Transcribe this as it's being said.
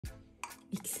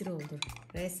iksir oldu.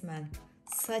 Resmen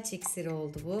saç iksiri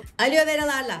oldu bu. Aloe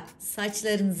veralarla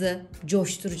saçlarınızı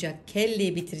coşturacak,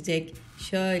 kelleyi bitirecek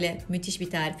şöyle müthiş bir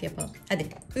tarif yapalım. Hadi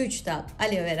 3 dal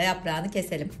aloe vera yaprağını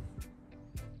keselim.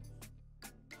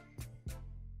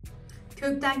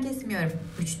 Kökten kesmiyorum.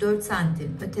 3-4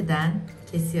 santim öteden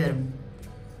kesiyorum.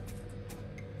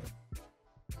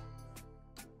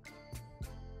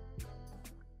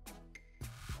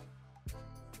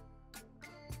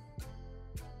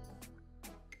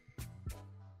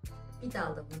 Bir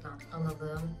dal da buradan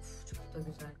alalım. Uf, çok da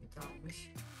güzel bir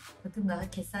dalmış. Bakın daha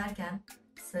keserken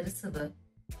sarı sıvı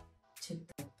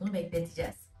çıktı. Bunu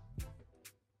bekleteceğiz.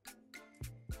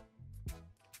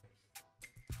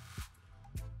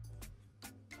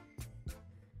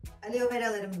 Aloe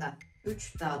veralarımdan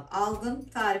 3 dal aldım.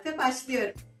 Tarife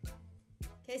başlıyorum.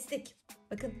 Kestik.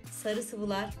 Bakın sarı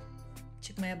sıvılar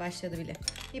çıkmaya başladı bile.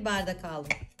 Bir bardak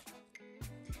aldım.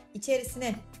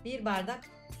 İçerisine bir bardak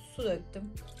su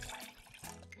döktüm.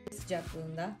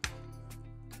 Sıcaklığında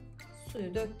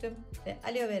suyu döktüm ve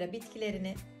aloe vera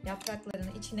bitkilerini,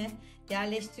 yapraklarını içine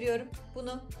yerleştiriyorum.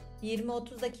 Bunu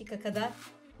 20-30 dakika kadar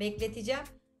bekleteceğim.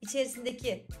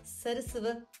 İçerisindeki sarı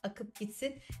sıvı akıp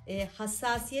gitsin.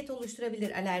 Hassasiyet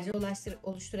oluşturabilir, alerji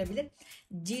oluşturabilir.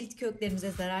 Cilt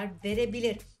köklerimize zarar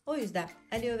verebilir. O yüzden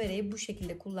aloe verayı bu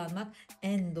şekilde kullanmak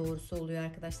en doğrusu oluyor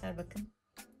arkadaşlar. Bakın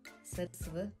sarı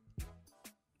sıvı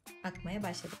akmaya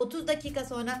başladı. 30 dakika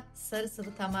sonra sarı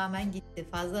sıvı tamamen gitti.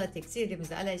 Fazla latex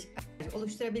cildimize alerji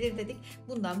oluşturabilir dedik.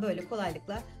 Bundan böyle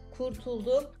kolaylıkla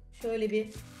kurtulduk. Şöyle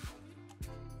bir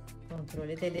kontrol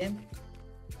edelim.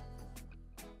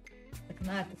 Bakın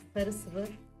artık sarı sıvı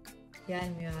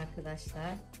gelmiyor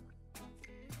arkadaşlar.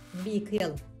 Bunu bir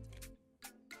yıkayalım.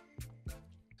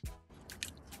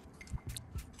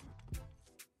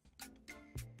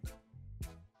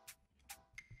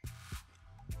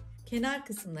 Kenar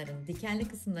kısımların, dikenli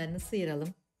kısımlarını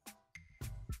sıyıralım.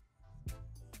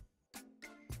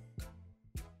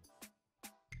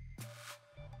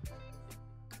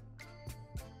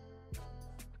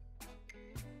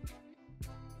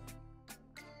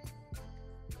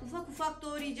 Ufak ufak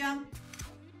doğrayacağım.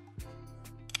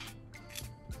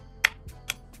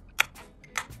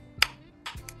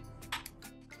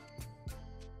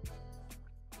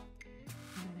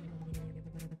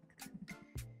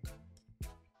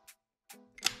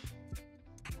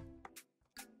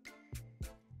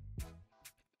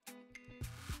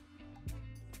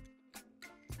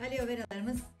 Aloe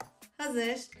veralarımız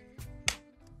hazır.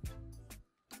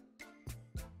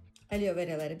 Aloe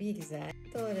veraları bir güzel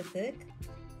doğradık.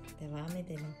 Devam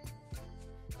edelim.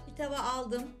 Bir tava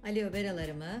aldım. Aloe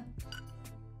veralarımı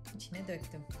içine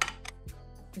döktüm.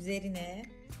 Üzerine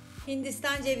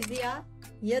Hindistan cevizi yağı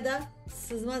ya da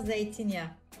sızma zeytinyağı.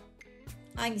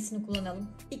 Hangisini kullanalım?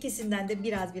 İkisinden de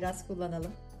biraz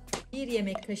kullanalım. Bir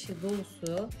yemek kaşığı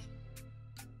dolusu,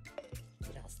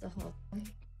 biraz daha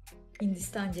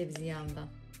Hindistan cevizi yağından.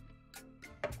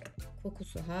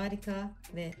 Kokusu harika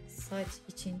ve saç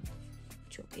için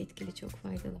çok etkili, çok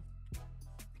faydalı.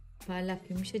 Parlak,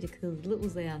 yumuşacık, hızlı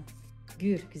uzayan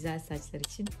güzel saçlar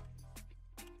için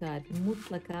tarifi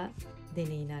mutlaka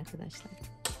deneyin arkadaşlar.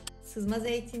 Sızma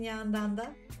zeytinyağından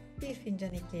da bir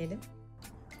fincan ekleyelim.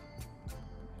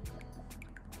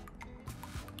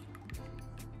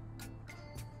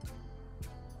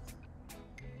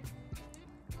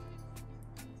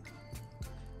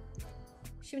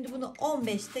 Şimdi bunu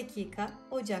 15 dakika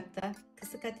ocakta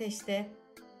kısık ateşte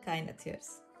kaynatıyoruz.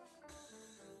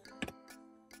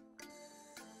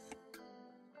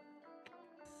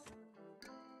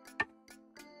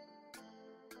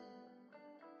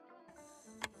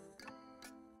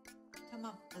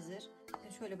 Tamam, hazır.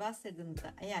 Şöyle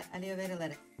bastırdığınızda eğer aloe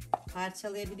veraları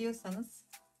parçalayabiliyorsanız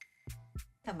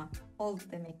tamam oldu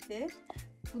demektir.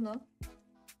 Bunu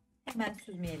hemen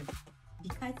süzmeyelim.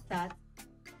 Birkaç saat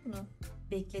bunu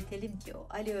bekletelim ki o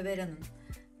aloe vera'nın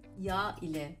yağ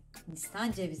ile,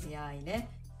 Hindistan cevizi yağı ile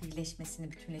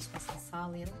birleşmesini, bütünleşmesini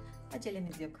sağlayalım.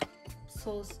 Acelemiz yok.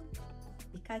 Soğusun.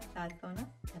 Birkaç saat sonra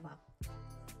devam.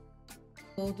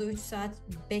 Soğudu, 3 saat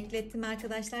beklettim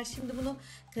arkadaşlar. Şimdi bunu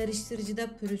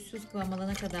karıştırıcıda pürüzsüz kıvam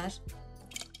alana kadar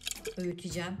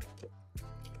öğüteceğim.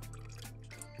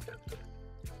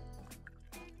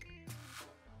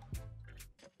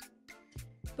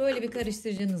 Böyle bir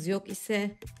karıştırıcınız yok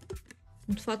ise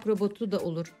mutfak robotu da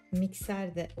olur,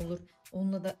 mikser de olur.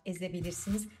 Onunla da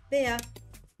ezebilirsiniz veya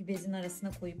bir bezin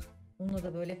arasına koyup onunla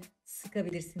da böyle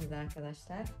sıkabilirsiniz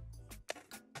arkadaşlar.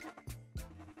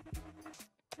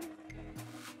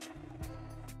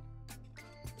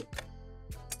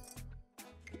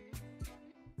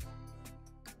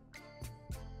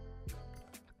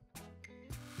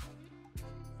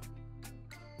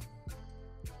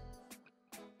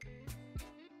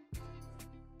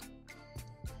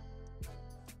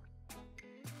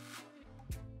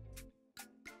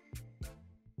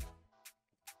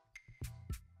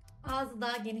 Ağzı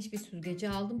daha geniş bir süzgeci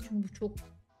aldım. Çünkü bu çok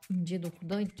ince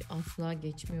dokuda, hiç asla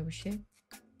geçmiyor bir şey.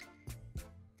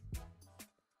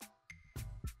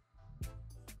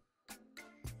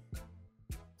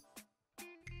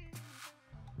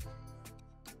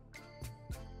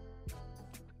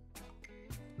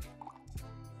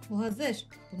 Bu hazır.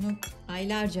 Bunu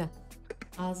aylarca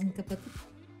ağzını kapatıp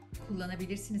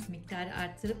kullanabilirsiniz. Miktarı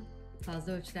arttırıp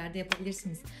fazla ölçülerde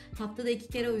yapabilirsiniz. Haftada 2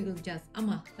 kere uygulayacağız.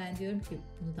 Ama ben diyorum ki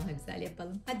bunu daha güzel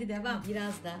yapalım. Hadi devam.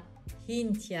 Biraz da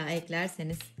Hint yağı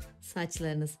eklerseniz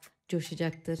saçlarınız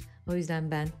coşacaktır. O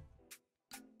yüzden ben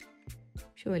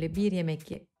şöyle 1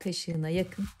 yemek kaşığına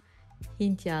yakın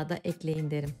Hint yağı da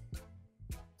ekleyin derim.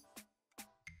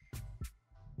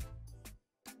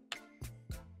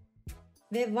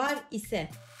 Ve var ise,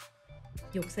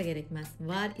 yoksa gerekmez,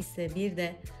 var ise bir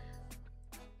de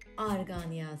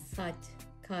argan yağı saç,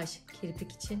 kaş,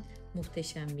 kirpik için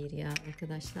muhteşem bir yağ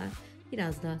arkadaşlar.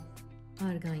 Biraz da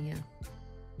argan yağı.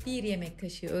 1 yemek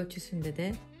kaşığı ölçüsünde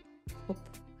de hop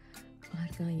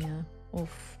argan yağı.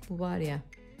 Of, bu var ya,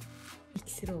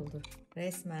 iksir oldu.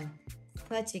 Resmen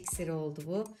saç iksiri oldu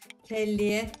bu.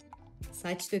 Kelliye,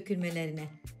 saç dökülmelerine,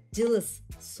 cılız,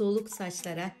 soluk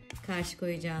saçlara karşı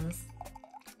koyacağınız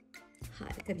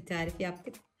harika bir tarif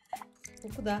yaptık.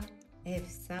 Koku da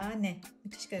efsane.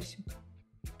 Müthiş karışım.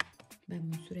 Ben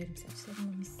bunu sürerim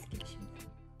saçlarıma, mis gibi şimdi.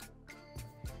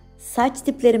 Saç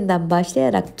diplerimden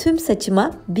başlayarak tüm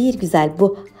saçıma bir güzel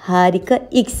bu harika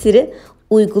iksiri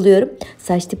uyguluyorum.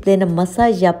 Saç diplerine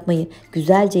masaj yapmayı,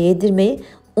 güzelce yedirmeyi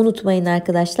unutmayın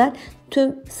arkadaşlar.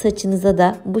 Tüm saçınıza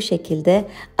da bu şekilde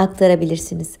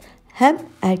aktarabilirsiniz. Hem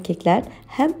erkekler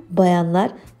hem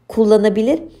bayanlar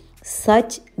kullanabilir.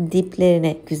 Saç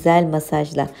diplerine güzel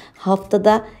masajla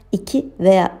haftada 2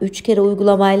 veya 3 kere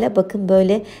uygulamayla bakın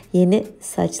böyle yeni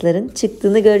saçların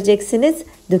çıktığını göreceksiniz.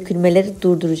 Dökülmeleri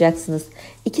durduracaksınız.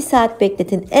 2 saat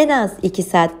bekletin, en az 2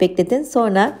 saat bekletin,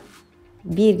 sonra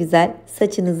bir güzel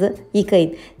saçınızı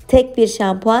yıkayın. Tek bir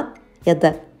şampuan ya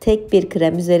da tek bir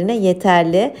krem üzerine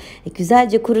yeterli.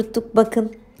 Güzelce kuruttuk,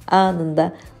 bakın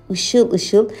anında ışıl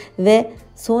ışıl ve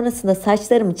sonrasında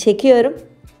saçlarımı çekiyorum.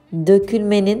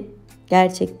 Dökülmenin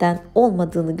gerçekten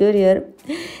olmadığını görüyorum.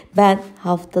 Ben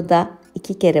haftada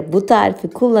 2 kere bu tarifi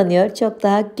kullanıyor. Çok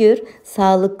daha gür,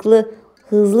 sağlıklı,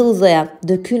 hızlı uzayan,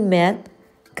 dökülmeyen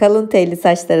kalın telli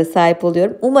saçlara sahip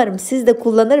oluyorum. Umarım siz de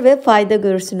kullanır ve fayda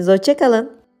görürsünüz. Hoşça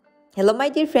kalın. Hello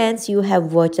my dear friends, you have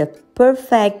watched a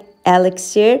perfect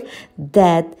elixir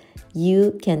that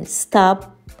you can stop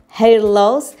hair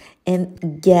loss and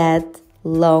get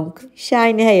long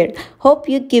shiny hair.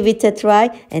 Hope you give it a try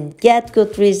and get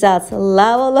good results.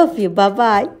 Love all of you. Bye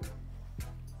bye.